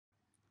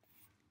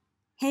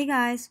Hey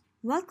guys,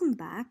 welcome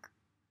back.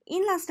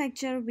 In last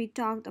lecture, we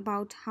talked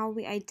about how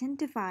we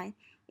identify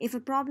if a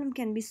problem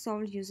can be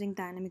solved using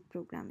dynamic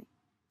programming.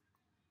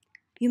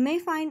 You may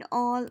find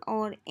all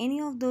or any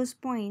of those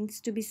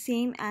points to be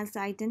same as the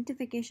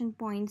identification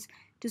points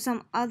to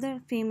some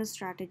other famous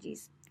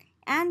strategies.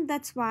 And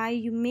that's why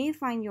you may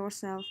find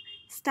yourself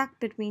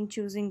stuck between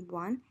choosing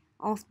one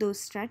of those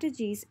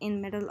strategies in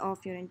middle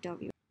of your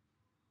interview.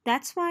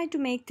 That's why, to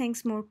make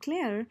things more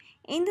clear,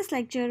 in this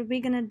lecture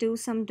we're gonna do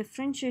some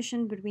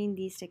differentiation between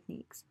these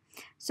techniques.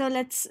 So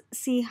let's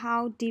see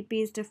how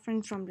DP is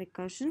different from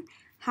recursion,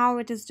 how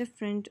it is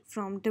different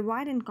from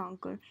divide and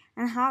conquer,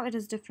 and how it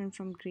is different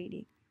from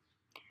greedy.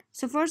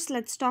 So first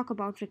let's talk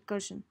about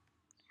recursion.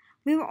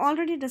 We've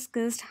already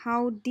discussed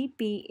how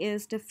DP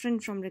is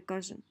different from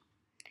recursion,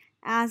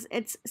 as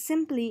it's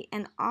simply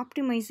an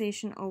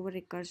optimization over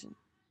recursion.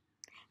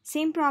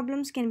 Same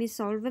problems can be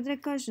solved with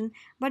recursion,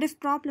 but if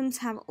problems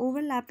have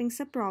overlapping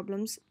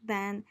subproblems,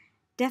 then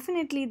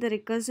definitely the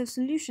recursive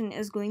solution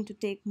is going to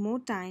take more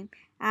time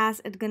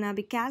as it's gonna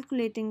be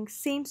calculating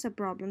same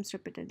subproblems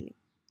repeatedly.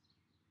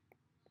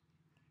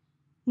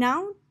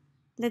 Now,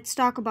 let's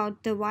talk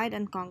about divide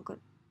and conquer.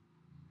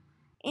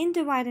 In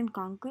divide and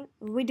conquer,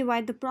 we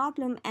divide the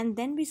problem and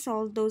then we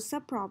solve those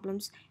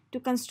subproblems to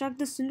construct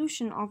the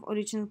solution of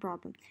original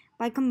problem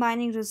by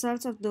combining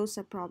results of those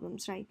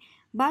subproblems, right?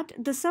 But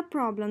the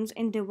subproblems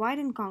in divide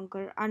and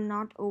conquer are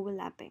not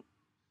overlapping.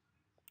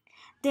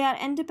 They are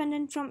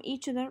independent from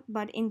each other,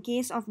 but in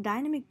case of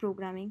dynamic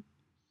programming,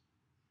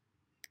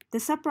 the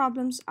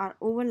subproblems are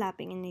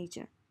overlapping in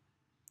nature.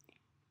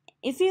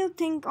 If you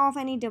think of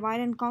any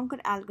divide and conquer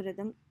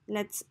algorithm,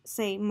 let's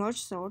say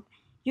merge sort,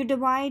 you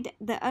divide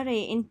the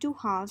array in two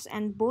halves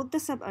and both the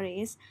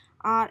subarrays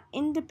are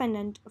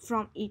independent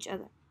from each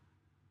other.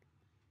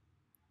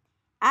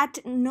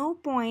 At no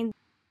point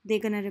they're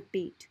gonna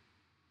repeat.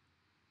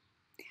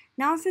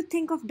 Now if you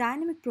think of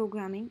dynamic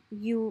programming,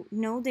 you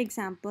know the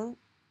example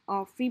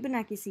of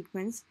Fibonacci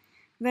sequence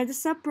where the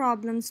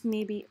subproblems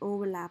may be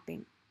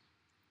overlapping.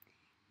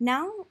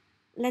 Now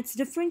let's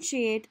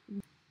differentiate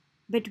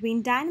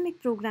between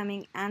dynamic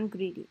programming and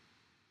greedy.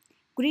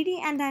 Greedy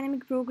and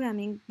dynamic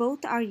programming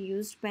both are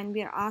used when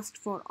we are asked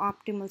for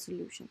optimal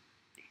solution.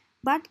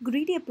 But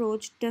greedy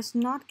approach does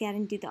not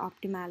guarantee the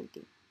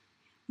optimality.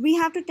 We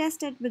have to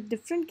test it with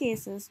different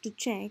cases to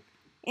check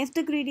if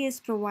the greedy is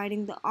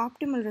providing the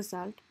optimal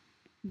result,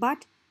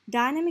 but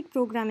dynamic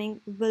programming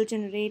will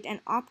generate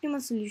an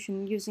optimal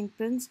solution using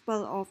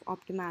principle of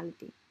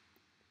optimality.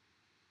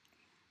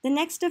 The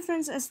next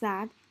difference is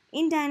that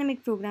in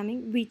dynamic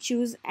programming we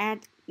choose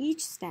at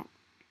each step,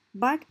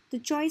 but the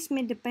choice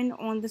may depend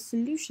on the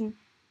solution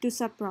to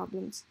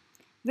subproblems.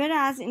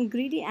 Whereas in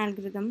greedy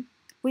algorithm,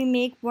 we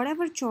make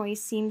whatever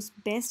choice seems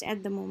best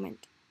at the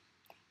moment.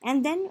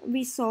 And then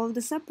we solve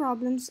the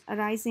subproblems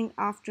arising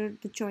after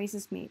the choice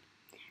is made.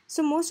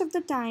 So most of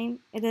the time,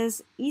 it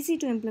is easy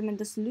to implement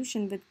the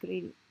solution with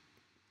greedy.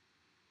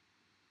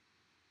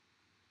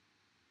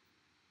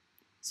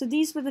 So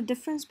these were the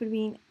difference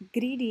between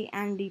greedy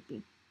and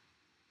DP.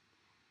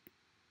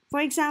 For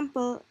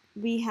example,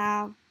 we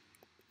have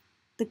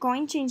the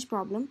coin change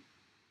problem.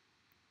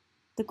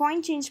 The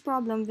coin change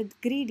problem with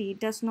greedy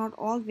does not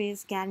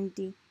always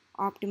guarantee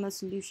optimal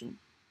solution.